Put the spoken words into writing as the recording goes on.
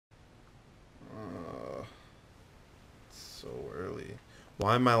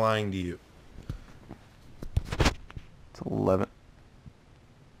Why am I lying to you? It's 11.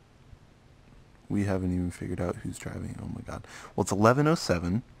 We haven't even figured out who's driving. Oh my god. Well, it's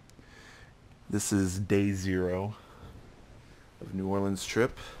 11:07. This is day 0 of New Orleans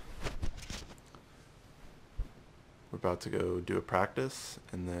trip. We're about to go do a practice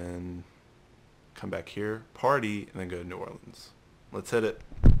and then come back here, party, and then go to New Orleans. Let's hit it.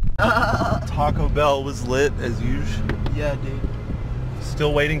 Taco Bell was lit as usual. Yeah, dude.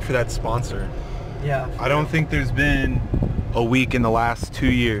 Still waiting for that sponsor. Yeah. I don't think there's been a week in the last 2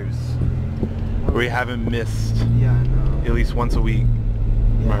 years where we haven't missed Yeah, I know. at least once a week.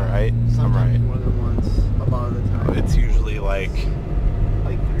 Yeah. Am I right? Sometimes I'm right. more than once. A lot of the time. It's usually like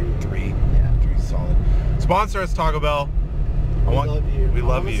three. Yeah. 3 solid. Sponsor us, Taco Bell. We love you. We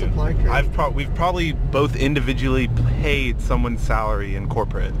love you. Supply crate. We've probably both individually paid someone's salary in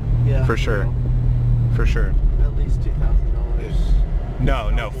corporate. Yeah. For sure. For sure. At least $2,000.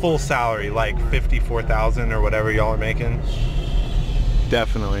 No, full salary, like 54,000 or whatever y'all are making.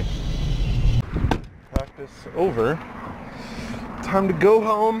 Definitely. Practice over. Time to go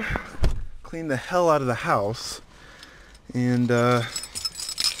home, clean the hell out of the house, and well,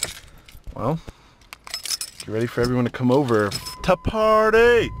 get ready for everyone to come over to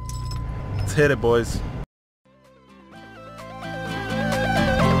party. Let's hit it, boys.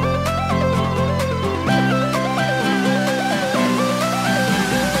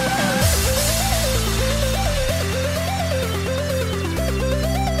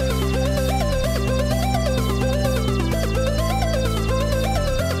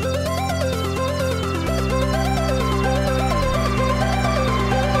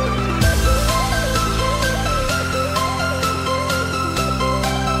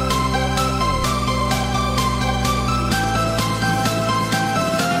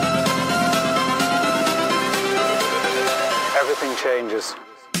 Everything changes.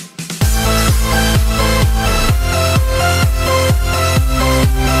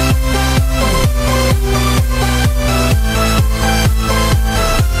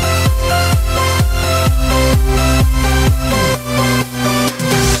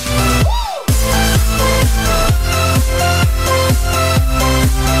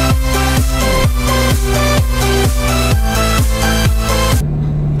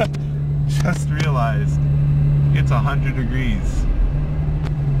 Just realized it's 100 degrees.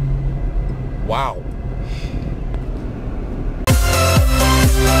 Wow.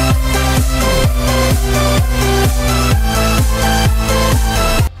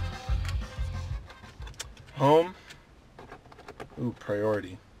 Home. Ooh,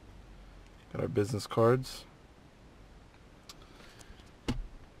 priority. Got our business cards.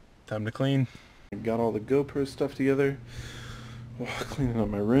 Time to clean. Got all the GoPro stuff together. Oh, cleaning up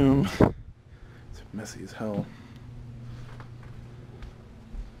my room. It's messy as hell.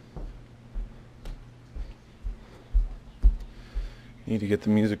 Need to get the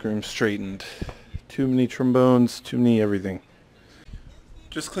music room straightened. Too many trombones, too many everything.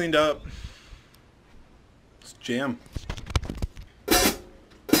 Just cleaned up. Let's jam.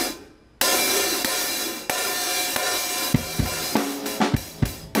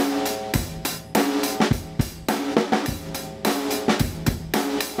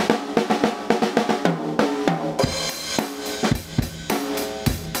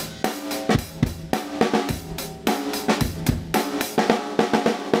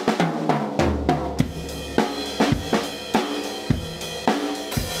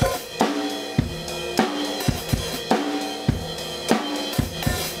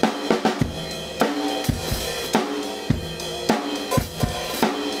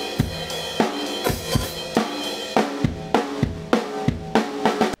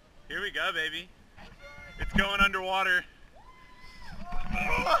 Baby, it's going underwater.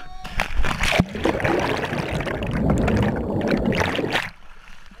 No,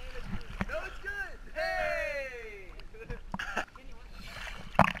 it's good. Hey!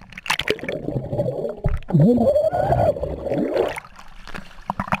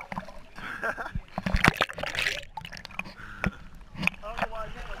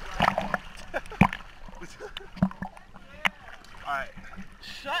 Alright.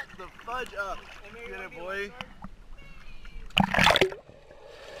 Shut the fudge up. Get it, boy.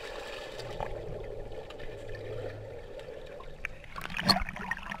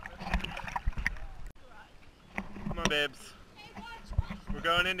 Come on, babes. We're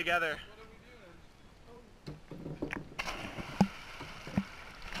going in together.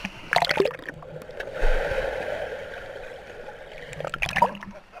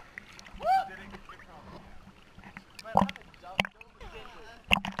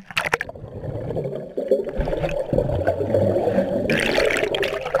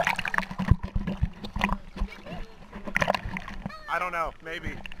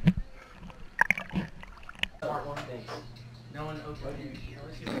 maybe. No one opened it.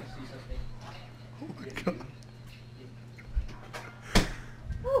 Unless you want to see something. Oh my god.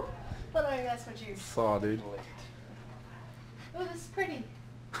 Woo! But I think that's what you Saw, dude. Oh, this is pretty.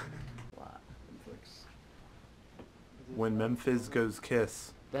 When Memphis goes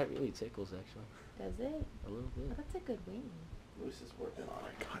kiss. That really tickles, actually. Does it? A little Oh, bit. that's a good wing. Luis is working on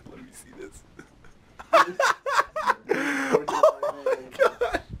it. God, let me see this.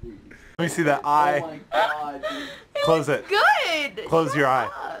 Let me see that eye. Oh my god, dude. Close it. Good! Close your eye.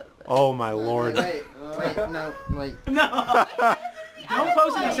 Up. Oh my lord. Wait, no, wait. No! Don't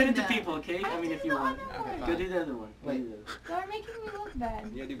post it and send it to Fine. people, okay? I mean, if you want. Go do the other one. Go do the other one. You're making me look bad.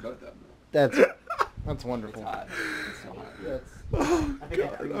 Yeah, do both of them. That's wonderful. It's hot. It's so hot. Oh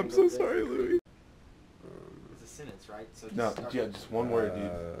god, I'm so sorry, Louis. It's a sentence, right? So No, yeah, just one word, dude,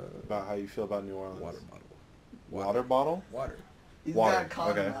 about how you feel about New Orleans. Water bottle. Water bottle? Water. He's Water, got a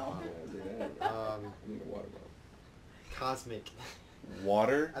condom okay. now. I need a water bottle. Cosmic.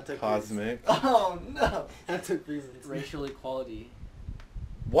 Water, I took cosmic. Oh no! That's a reason. Racial equality.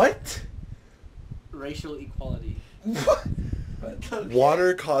 What? Racial equality. What?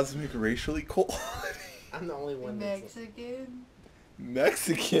 Water, cosmic, racial equality. I'm the only one that's... Mexican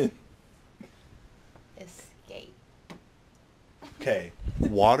Mexican. escape. Okay.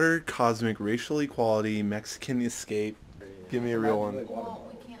 Water, cosmic, racial equality, Mexican escape. Give me a real one. Well,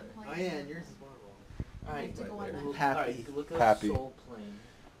 we can't play. Oh yeah, and yours is water bottle. We Alright. have to go on that. Happy. Alright, look up Happy. Soul Plane.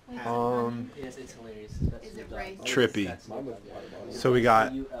 Wait, Yes, it's hilarious. That's Is it Snoop Dogg. racist? Trippy. That's Snoop Mine was Dogg. water bottle. So we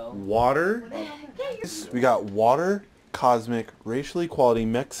got UL. water. We got water, cosmic, racial equality,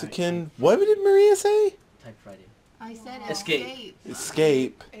 Mexican. What did Maria say? Type Friday. I said Escape. escape.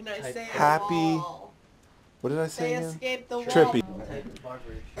 Escape. And I say Happy. wall. What did I say They again? escaped the wall. Trippy. Type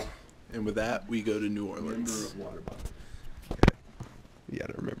barberish. And with that, we go to New Orleans. Water bottle. You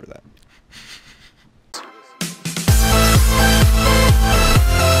gotta remember that.